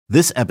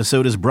This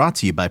episode is brought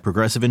to you by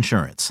Progressive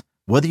Insurance.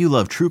 Whether you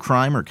love true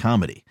crime or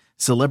comedy,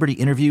 celebrity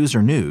interviews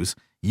or news,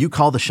 you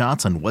call the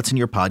shots on what's in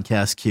your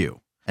podcast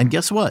queue. And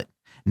guess what?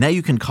 Now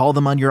you can call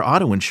them on your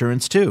auto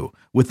insurance too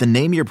with the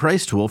Name Your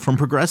Price tool from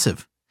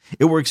Progressive.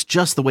 It works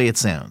just the way it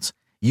sounds.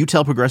 You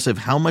tell Progressive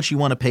how much you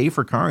want to pay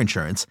for car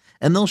insurance,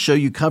 and they'll show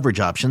you coverage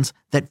options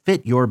that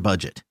fit your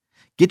budget.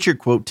 Get your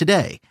quote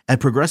today at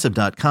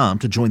Progressive.com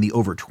to join the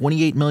over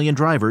 28 million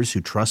drivers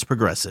who trust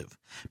Progressive.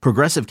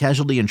 Progressive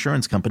Casualty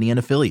Insurance Company and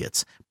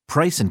Affiliates.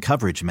 Price and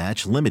coverage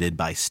match limited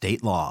by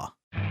state law.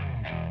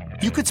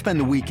 You could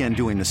spend the weekend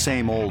doing the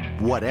same old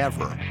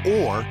whatever,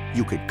 or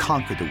you could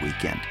conquer the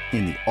weekend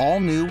in the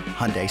all-new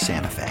Hyundai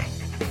Santa Fe.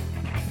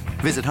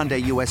 Visit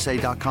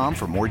HyundaiUSA.com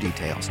for more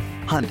details.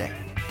 Hyundai,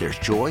 there's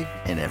joy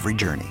in every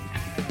journey.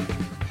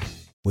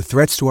 With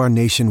threats to our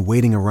nation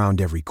waiting around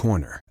every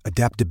corner,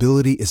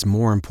 adaptability is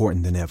more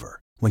important than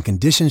ever. When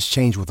conditions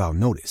change without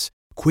notice,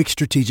 quick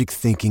strategic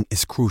thinking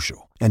is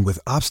crucial. And with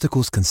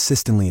obstacles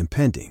consistently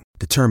impending,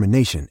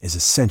 determination is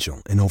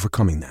essential in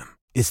overcoming them.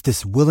 It's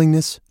this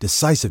willingness,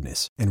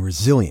 decisiveness, and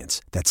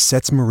resilience that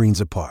sets Marines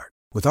apart.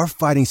 With our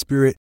fighting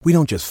spirit, we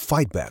don't just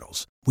fight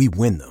battles, we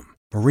win them.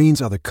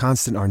 Marines are the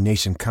constant our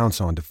nation counts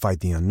on to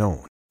fight the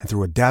unknown. And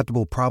through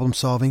adaptable problem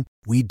solving,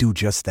 we do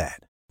just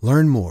that.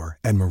 Learn more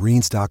at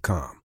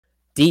marines.com.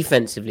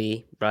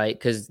 Defensively, right?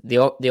 Because the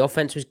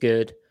offense was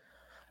good,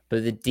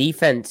 but the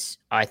defense,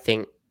 I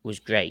think, was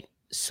great.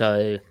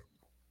 So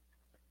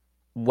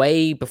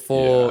way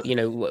before,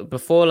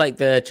 before like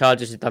the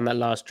Chargers had done that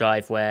last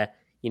drive where,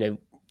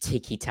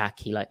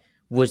 ticky-tacky, like,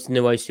 was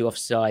Nwosu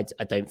offsides?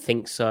 I don't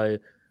think so.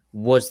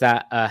 Was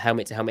that a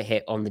helmet-to-helmet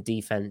hit on the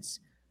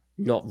defense?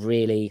 Not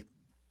really.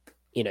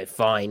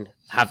 Fine.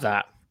 Have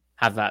that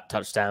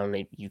touchdown.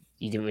 You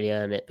didn't really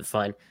earn it, but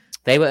fine.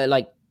 They were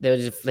like,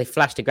 they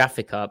flashed a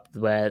graphic up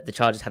where the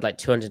Chargers had like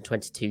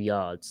 222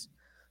 yards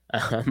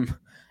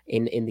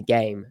in the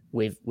game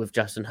with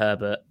Justin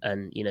Herbert,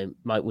 and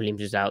Mike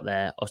Williams was out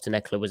there, Austin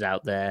Eckler was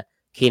out there,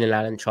 Keenan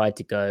Allen tried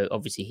to go.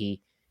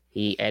 Obviously,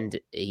 he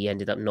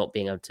ended up not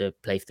being able to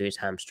play through his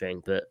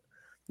hamstring, but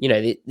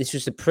this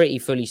was a pretty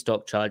fully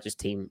stocked Chargers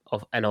team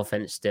of an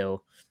offense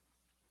still,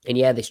 and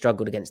yeah, they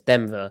struggled against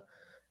Denver,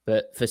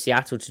 but for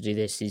Seattle to do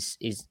this is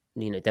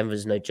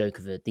Denver's no joke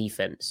of a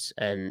defense,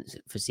 and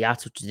for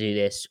Seattle to do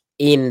this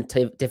in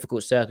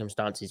difficult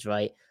circumstances,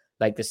 right?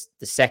 Like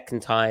the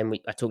second time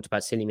I talked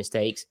about silly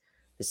mistakes,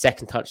 the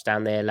second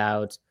touchdown they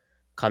allowed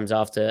comes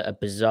after a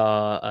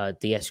bizarre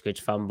D. Eskridge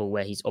fumble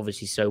where he's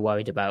obviously so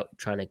worried about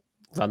trying to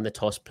run the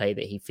toss play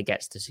that he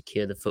forgets to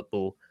secure the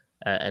football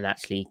and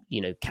actually,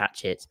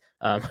 catch it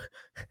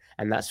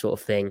and that sort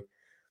of thing.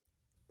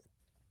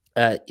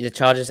 The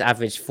Chargers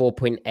averaged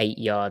 4.8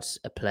 yards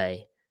a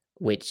play,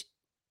 which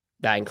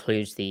that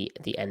includes the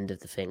end of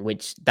the thing,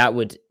 which that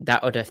would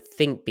I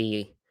think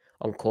be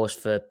on course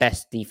for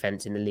best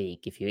defense in the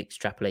league if you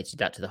extrapolated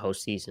that to the whole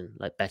season,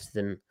 like better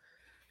than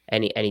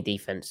any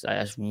defense.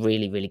 That's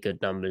really, really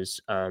good numbers.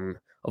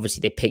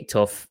 Obviously they picked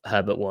off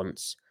Herbert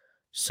once,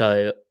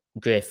 so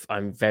Griff,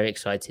 I'm very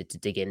excited to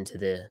dig into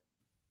the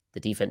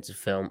defensive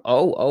film.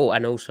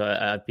 And also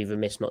I'd be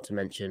remiss not to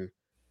mention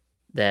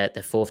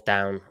the fourth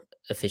down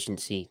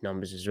efficiency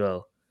numbers as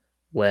well,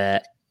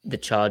 where the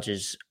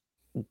Chargers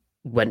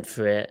went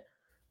for it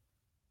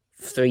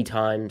 3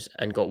 times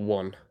and got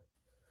 1.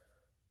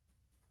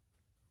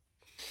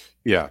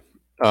 Yeah.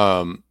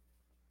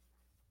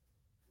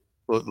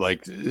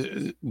 Like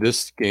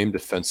this game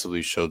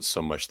defensively showed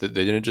so much that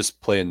they didn't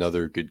just play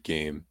another good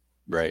game,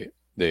 right?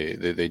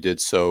 They did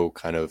so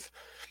kind of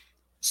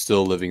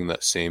still living in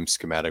that same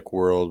schematic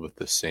world with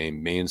the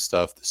same main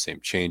stuff, the same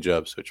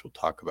change-ups, which we'll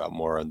talk about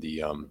more on the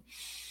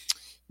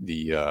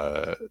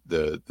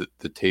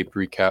tape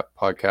recap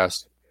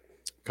podcast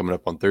coming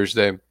up on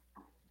Thursday.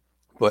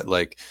 But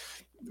like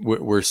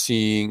we're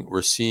seeing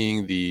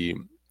the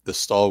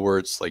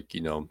stalwarts, like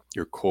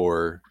your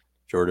core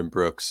Jordan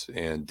Brooks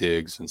and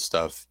Diggs and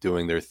stuff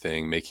doing their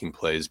thing, making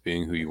plays,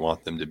 being who you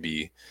want them to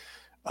be.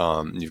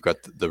 You've got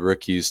the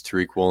rookies,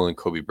 Tariq Woolen and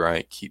Kobe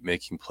Bryant, keep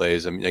making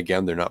plays. I mean,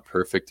 again, they're not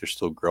perfect, they're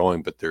still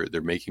growing, but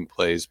they're making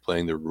plays,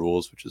 playing their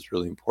rules, which is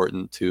really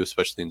important too,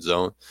 especially in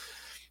zone.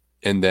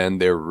 And then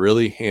they're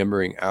really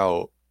hammering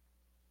out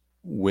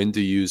when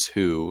to use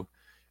who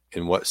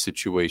in what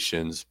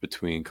situations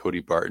between Cody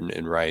Barton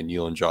and Ryan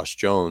Neal and Josh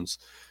Jones.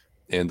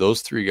 And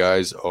those 3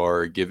 guys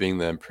are giving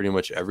them pretty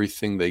much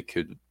everything they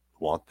could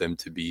want them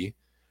to be.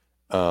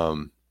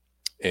 And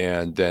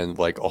then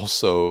like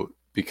also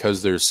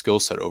because there's skill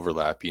set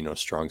overlap,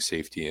 strong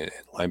safety and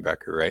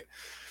linebacker, right?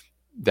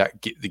 That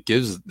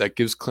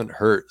gives Clint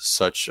Hurt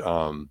such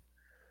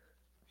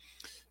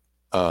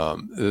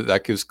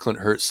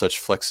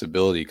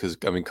flexibility, because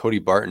Cody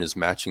Barton is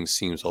matching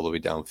seams all the way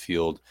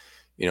downfield.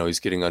 He's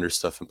getting under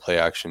stuff in play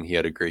action. He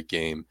had a great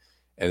game.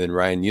 And then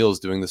Ryan Neal is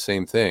doing the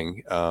same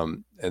thing.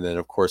 And then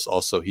of course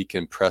also he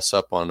can press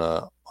up on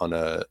a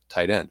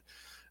tight end.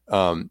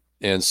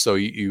 And so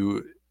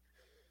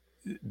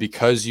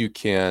because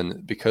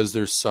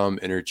there's some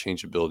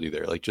interchangeability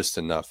there, like just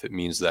enough, it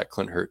means that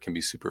Clint Hurt can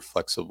be super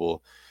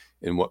flexible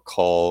in what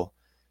call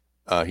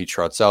he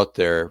trots out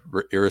there,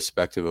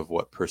 irrespective of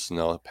what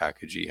personnel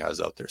package he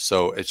has out there.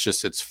 So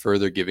it's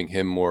further giving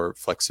him more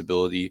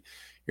flexibility.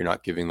 You're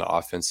not giving the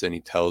offense any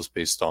tells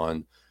based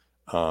on,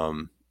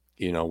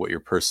 what your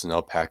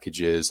personnel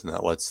package is, and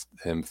that lets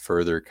him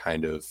further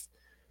kind of,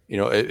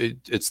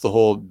 it's the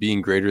whole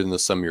being greater than the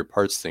sum of your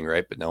parts thing,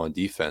 right? But now on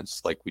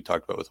defense, like we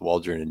talked about with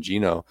Waldron and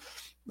Gino,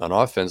 on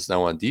offense,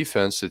 now on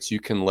defense, it's you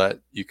can let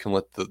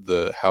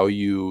the how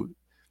you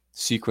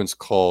sequence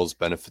calls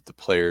benefit the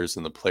players,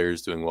 and the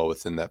players doing well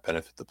within that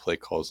benefit the play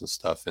calls and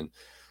stuff. And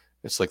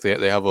it's like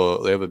they have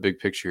a big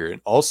picture here.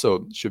 And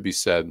also should be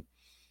said,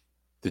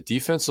 the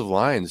defensive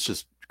line is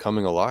just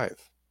coming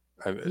alive.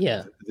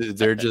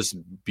 They're just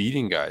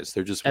beating guys.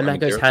 They're just, and that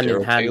goes hand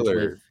in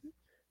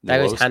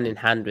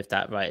hand with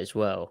that, right? As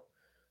well,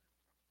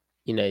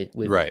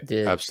 with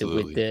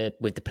absolutely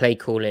with the play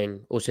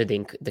calling, also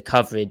the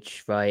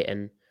coverage, right?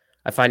 And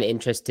I find it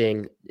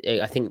interesting.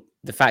 I think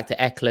the fact that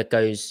Eckler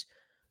goes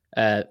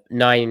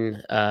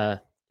 9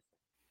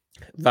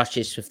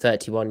 rushes for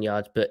 31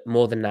 yards, but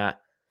more than that,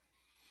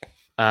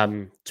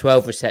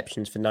 12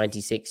 receptions for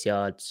 96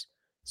 yards.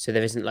 So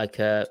there isn't like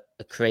a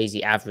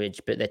crazy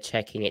average, but they're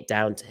checking it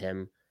down to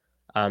him.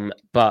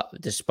 But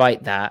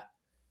despite that,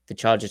 the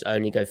Chargers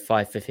only go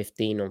 5 for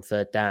 15 on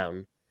third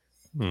down.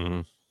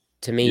 Mm-hmm.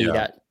 To me,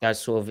 that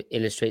sort of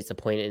illustrates the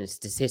point in a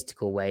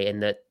statistical way,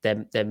 in that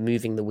they're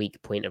moving the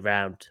weak point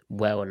around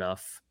well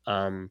enough,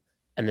 and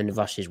then the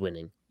rush is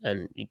winning.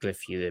 And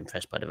Griff, you were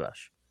impressed by the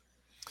rush?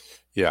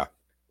 Yeah.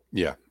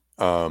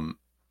 And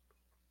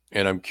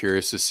I'm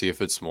curious to see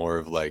if it's more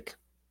of like,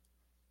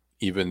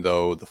 even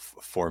though the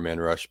 4-man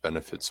rush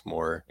benefits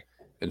more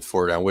in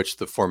 4 down, which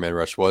the 4-man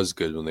rush was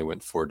good when they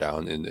went 4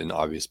 down in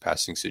obvious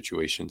passing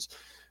situations.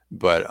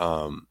 But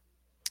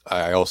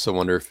I also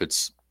wonder if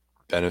it's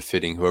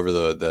benefiting whoever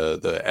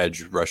the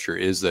edge rusher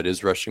is that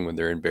is rushing when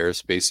they're in bear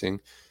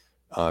spacing,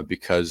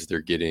 because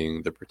they're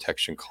getting the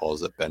protection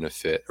calls that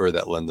benefit or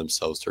that lend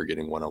themselves to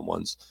getting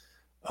one-on-ones.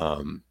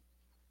 And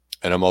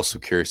I'm also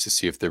curious to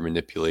see if they're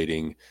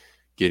manipulating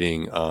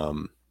getting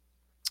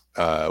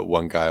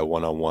one guy a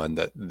one-on-one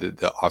that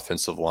the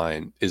offensive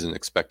line isn't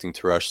expecting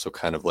to rush. So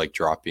kind of like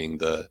dropping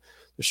the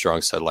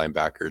strong side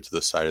linebacker to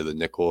the side of the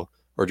nickel,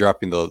 or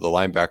dropping the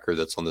linebacker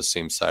that's on the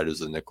same side as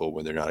the nickel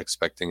when they're not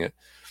expecting it.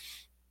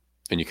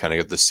 And you kind of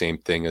get the same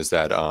thing as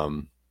that,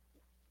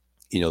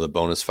 the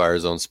bonus fire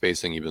zone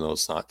spacing, even though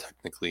it's not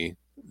technically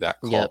that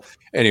call. Yep.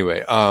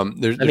 Anyway,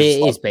 there's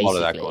a lot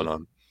of that going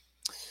on.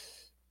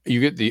 You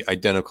get the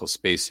identical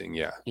spacing.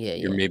 Yeah.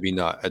 You're maybe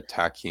not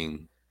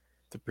attacking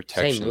the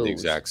protection the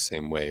exact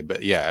same way,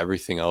 but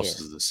everything else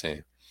is the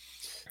same.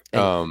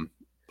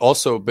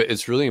 Also, but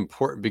it's really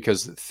important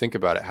because think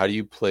about it. How do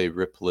you play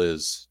Rip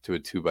Liz to a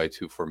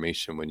 2x2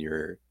 formation when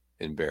you're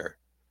in bear?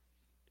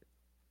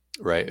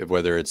 Right.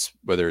 Whether it's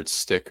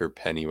stick or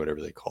penny,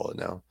 whatever they call it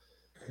now,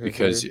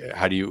 because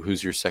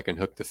who's your second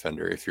hook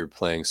defender? If you're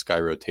playing sky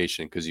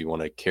rotation, because you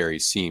want to carry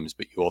seams,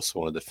 but you also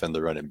want to defend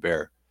the run and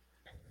bear,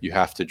 you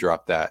have to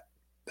drop that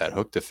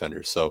hook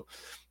defender. So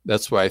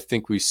that's why I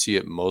think we see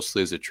it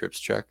mostly as a trips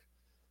check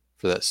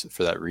for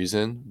that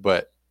reason.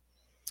 But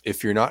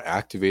if you're not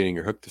activating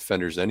your hook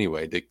defenders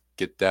anyway to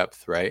get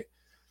depth, right,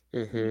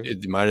 you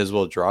might as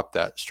well drop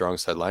that strong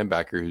side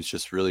linebacker who's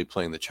just really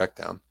playing the check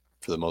down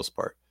for the most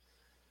part.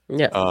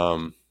 Yeah.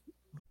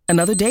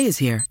 Another day is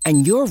here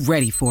and you're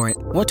ready for it.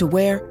 What to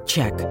wear?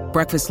 Check.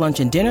 Breakfast, lunch,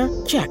 and dinner?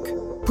 Check.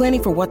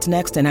 Planning for what's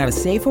next and how to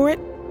save for it?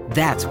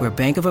 That's where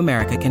Bank of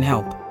America can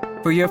help.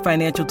 For your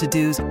financial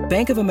to-dos,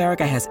 Bank of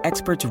America has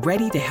experts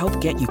ready to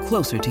help get you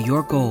closer to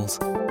your goals.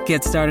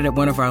 Get started at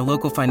one of our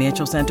local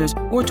financial centers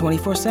or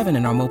 24/7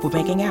 in our mobile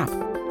banking app.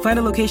 Find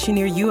a location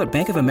near you at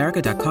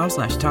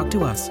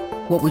bankofamerica.com/talktous.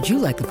 What would you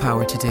like the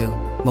power to do?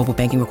 Mobile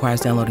banking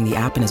requires downloading the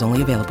app and is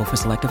only available for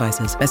select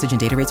devices. Message and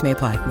data rates may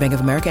apply. Bank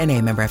of America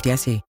N.A., member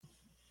FDIC.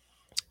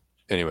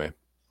 Anyway,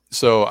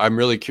 so I'm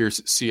really curious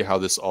to see how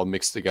this all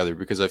mixed together,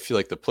 because I feel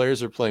like the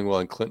players are playing well,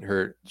 and Clint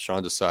Hurt,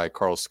 Sean Desai,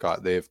 Carl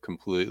Scott, they have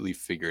completely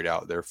figured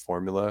out their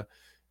formula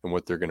and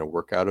what they're going to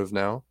work out of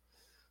now.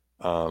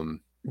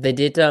 They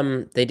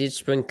did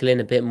sprinkle in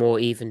a bit more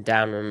even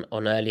down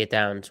on earlier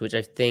downs, which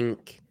I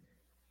think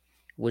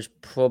was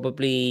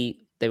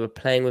probably they were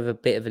playing with a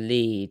bit of a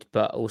lead,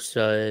 but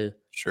also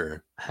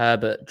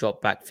Herbert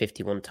dropped back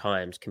 51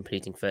 times,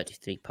 completing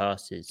 33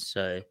 passes.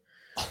 So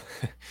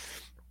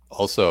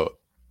also,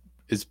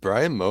 is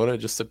Brian Mona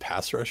just a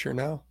pass rusher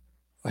now?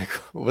 Like,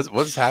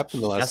 what's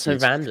happened the last?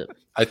 That's so random.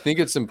 I think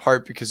it's in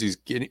part because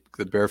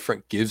the bear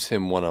front gives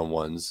him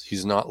one-on-ones.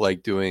 He's not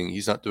doing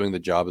the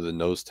job of the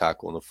nose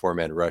tackle in the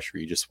 4-man rush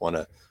where you just want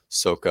to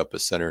soak up a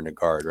center and a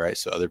guard, right?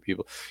 So other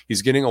people,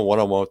 he's getting a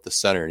one-on-one with the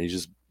center, and he's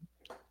just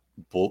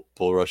bull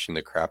rushing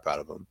the crap out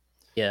of him.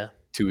 Yeah,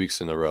 2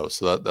 weeks in a row.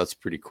 So that's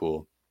pretty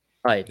cool.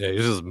 Right. Yeah,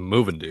 he's just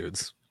moving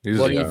dudes.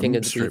 What do you think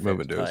of the straight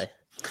moving dudes?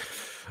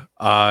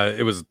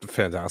 It was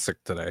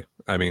fantastic today.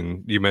 I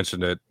mean, you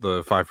mentioned it,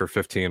 the 5 for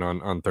 15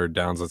 on third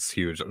downs. That's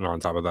huge. And on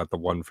top of that, the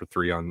 1 for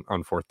 3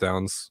 on fourth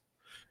downs.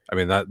 I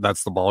mean,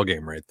 that's the ball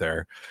game right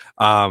there.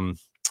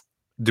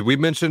 Did we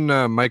mention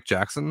Mike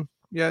Jackson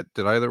yet?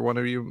 Did either one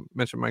of you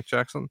mention Mike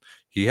Jackson?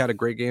 He had a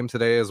great game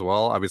today as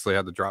well. Obviously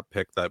had the drop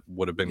pick that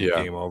would have been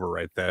game over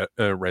right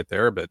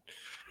there. But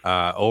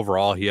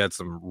overall, he had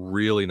some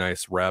really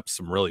nice reps,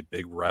 some really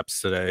big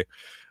reps today.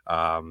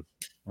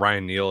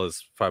 Ryan Neal,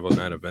 as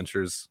 509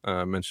 Adventures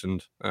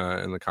mentioned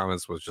in the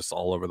comments, was just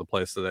all over the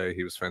place today.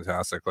 He was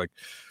fantastic. Like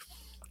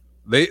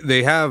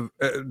they have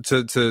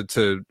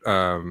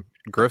to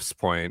Griff's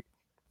point,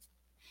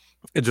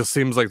 it just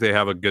seems like they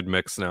have a good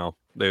mix now.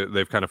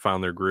 They've kind of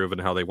found their groove and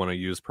how they want to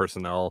use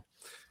personnel,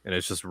 and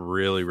it's just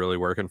really, really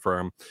working for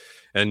them.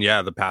 And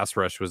yeah, the pass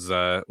rush was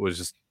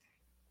just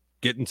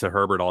getting to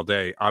Herbert all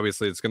day.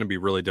 Obviously, it's going to be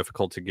really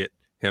difficult to get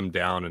him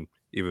down, and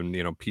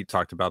even Pete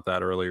talked about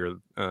that earlier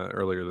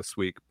this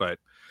week. But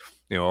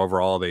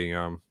overall, they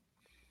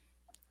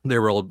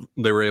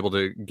were able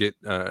to get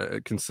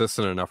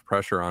consistent enough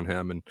pressure on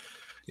him, and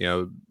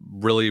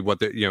really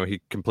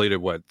he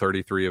completed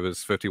 33 of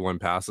his 51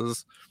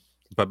 passes.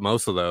 But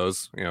most of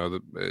those,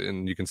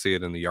 and you can see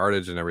it in the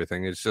yardage and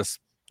everything, it's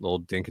just little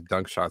dink and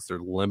dunk shots. They're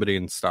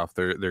limiting stuff.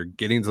 They're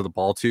getting to the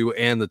ball too,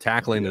 and the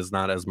tackling is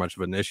not as much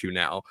of an issue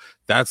now.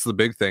 That's the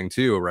big thing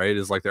too, right?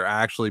 Is like they're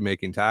actually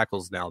making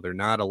tackles now. They're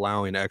not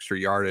allowing extra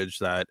yardage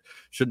that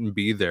shouldn't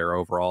be there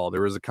overall.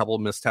 There was a couple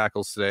of missed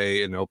tackles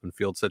today in open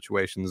field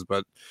situations,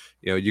 but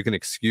you can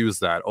excuse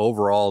that.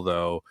 Overall,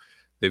 though,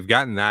 they've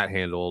gotten that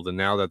handled, and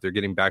now that they're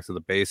getting back to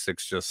the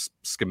basics, just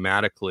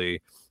schematically,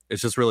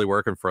 it's just really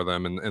working for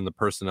them, and the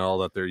personnel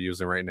that they're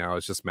using right now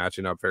is just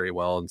matching up very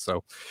well. And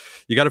so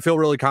you got to feel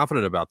really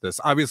confident about this.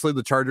 Obviously,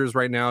 the Chargers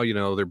right now,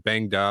 they're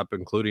banged up,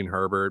 including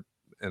Herbert,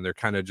 and they're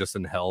kind of just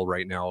in hell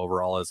right now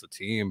overall as a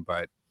team.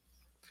 But,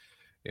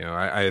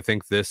 I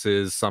think this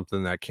is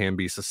something that can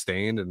be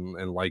sustained.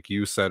 And like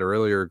you said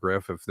earlier,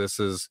 Griff, if this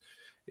is,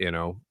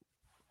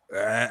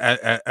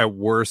 at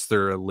worst,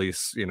 they're at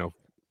least,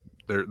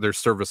 they're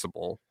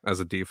serviceable as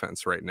a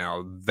defense right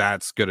now.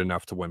 That's good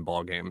enough to win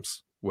ball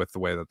games with the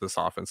way that this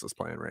offense is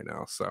playing right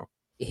now. So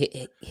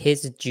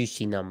here's a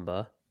juicy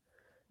number.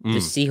 The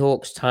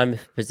Seahawks' time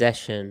of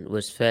possession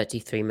was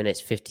 33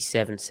 minutes,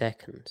 57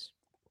 seconds.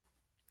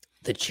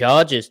 The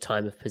Chargers'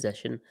 time of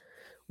possession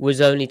was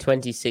only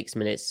 26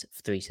 minutes,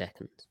 3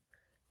 seconds.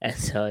 And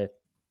so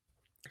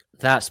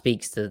that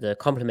speaks to the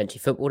complementary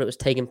football that was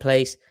taking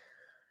place.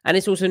 And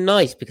it's also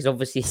nice because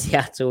obviously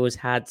Seattle has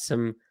had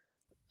some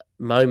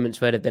moments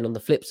where they've been on the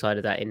flip side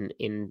of that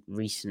in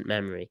recent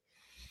memory.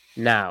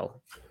 Now,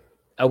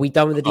 are we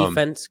done with the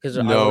defense? Because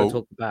I want to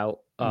talk about.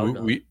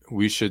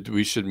 We should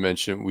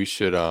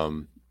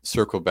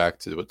circle back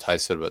to what Ty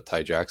said about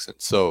Ty Jackson.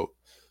 So,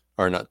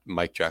 or not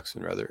Mike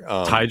Jackson, rather.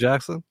 Ty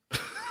Jackson.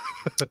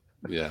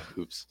 Yeah.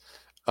 Oops.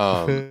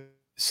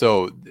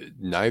 So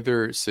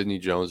neither Sidney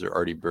Jones or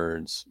Artie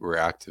Burns were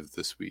active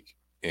this week,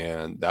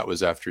 and that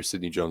was after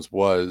Sidney Jones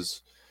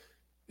was,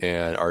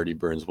 and Artie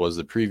Burns was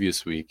the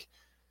previous week.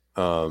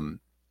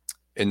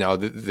 And now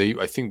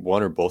I think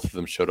one or both of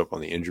them showed up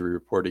on the injury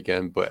report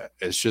again, but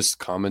it's just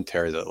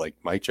commentary that like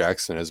Mike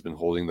Jackson has been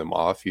holding them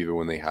off even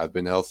when they have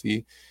been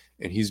healthy,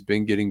 and he's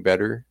been getting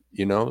better,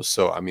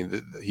 So, I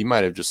mean, he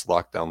might have just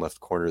locked down left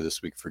corner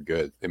this week for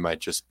good. They might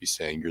just be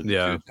saying you're the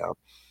dude now,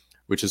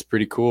 which is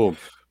pretty cool.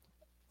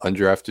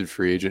 Undrafted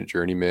free agent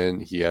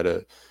journeyman. He had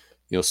a,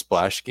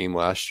 splash game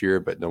last year,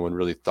 but no one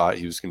really thought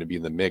he was going to be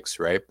in the mix,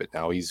 right? But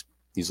now he's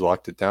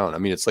locked it down. I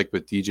mean, it's like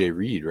with DJ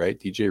Reed, right?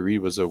 DJ Reed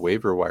was a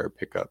waiver wire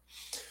pickup.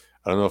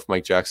 I don't know if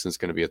Mike Jackson's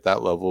going to be at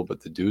that level, but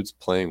the dude's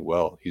playing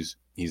well. He's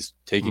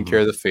taking care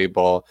of the fade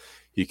ball.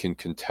 He can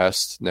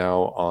contest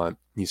now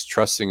he's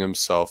trusting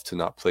himself to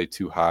not play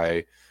too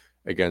high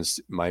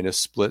against minus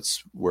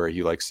splits where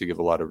he likes to give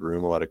a lot of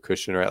room, a lot of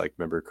cushion, right? Like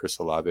remember Chris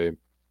Olave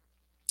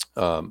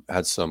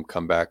had some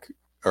comeback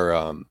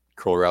or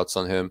curl routes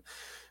on him.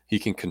 He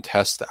can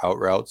contest the out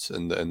routes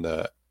and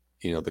the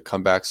the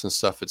comebacks and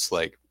stuff. It's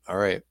like, all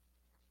right,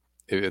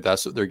 if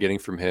that's what they're getting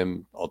from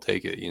him, I'll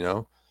take it,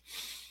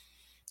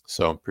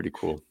 So pretty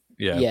cool.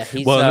 Yeah.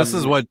 Well, this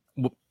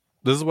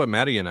is what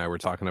Maddie and I were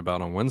talking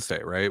about on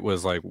Wednesday, right?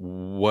 Was like,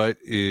 what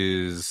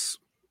is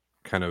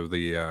kind of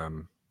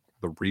the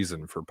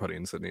reason for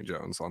putting Sidney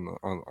Jones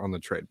on the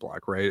trade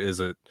block, right?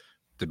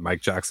 Did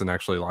Mike Jackson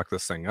actually lock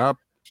this thing up?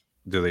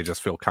 Do they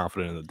just feel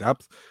confident in the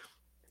depth?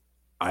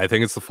 I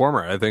think it's the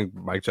former. I think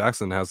Mike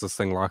Jackson has this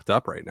thing locked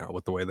up right now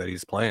with the way that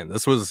he's playing.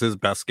 This was his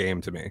best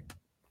game to me.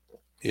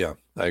 Yeah,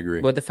 I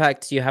agree. Well, the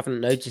fact you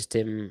haven't noticed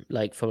him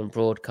like from a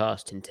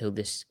broadcast until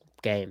this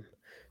game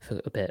for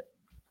a bit,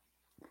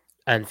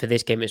 and for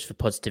this game it's for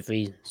positive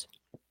reasons,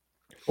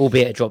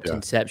 albeit a dropped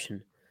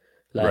interception.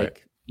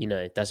 Like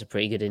that's a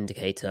pretty good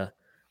indicator.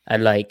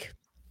 And like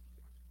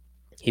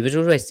he was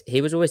always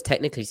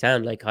technically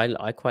sound. Like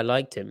I quite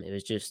liked him. It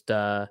was just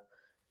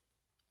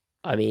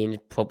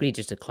probably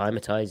just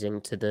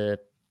acclimatizing to the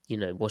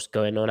what's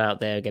going on out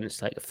there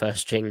against like the first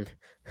string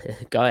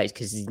guys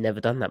because he's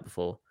never done that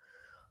before.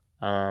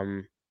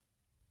 And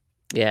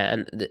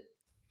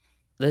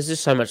there's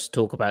just so much to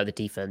talk about the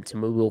defense,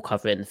 and we will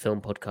cover it in the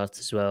film podcast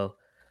as well.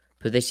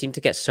 But they seem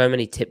to get so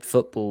many tipped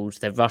footballs.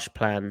 Their rush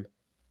plan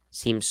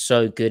seems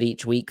so good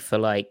each week for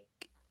like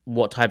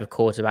what type of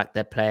quarterback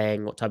they're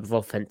playing, what type of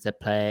offense they're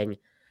playing,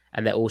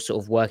 and they're all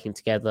sort of working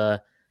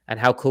together. And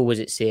how cool was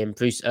it seeing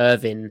Bruce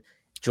Irvin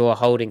draw a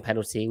holding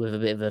penalty with a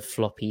bit of a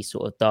floppy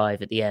sort of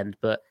dive at the end?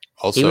 But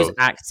he was Also,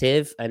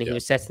 active and he yeah.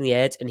 was setting the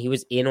edge and he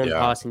was in on Yeah.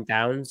 passing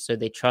downs. So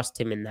they trust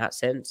him in that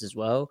sense as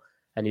well.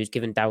 And he was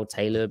giving Darrell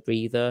Taylor a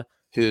breather.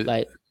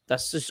 Like,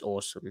 that's just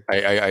awesome. I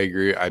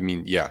agree. I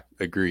mean, yeah,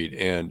 agreed.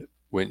 And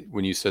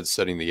when you said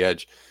setting the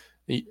edge,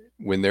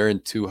 when they're in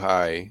too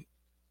high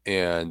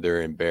and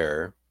they're in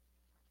bear,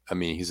 I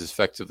mean,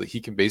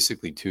 he can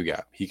basically two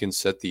gap. He can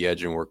set the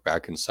edge and work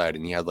back inside.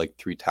 And he had like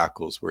 3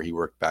 tackles where he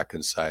worked back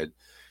inside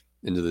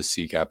into the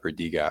C gap or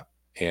D gap.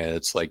 And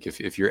it's like,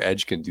 if your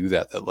edge can do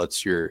that, that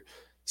lets your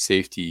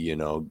safety, you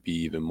know, be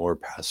even more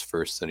pass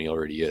first than he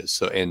already is.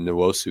 So, and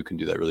Nwosu can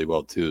do that really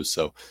well too.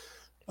 So,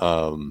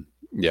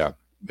 yeah,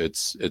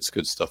 it's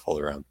good stuff all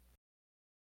around.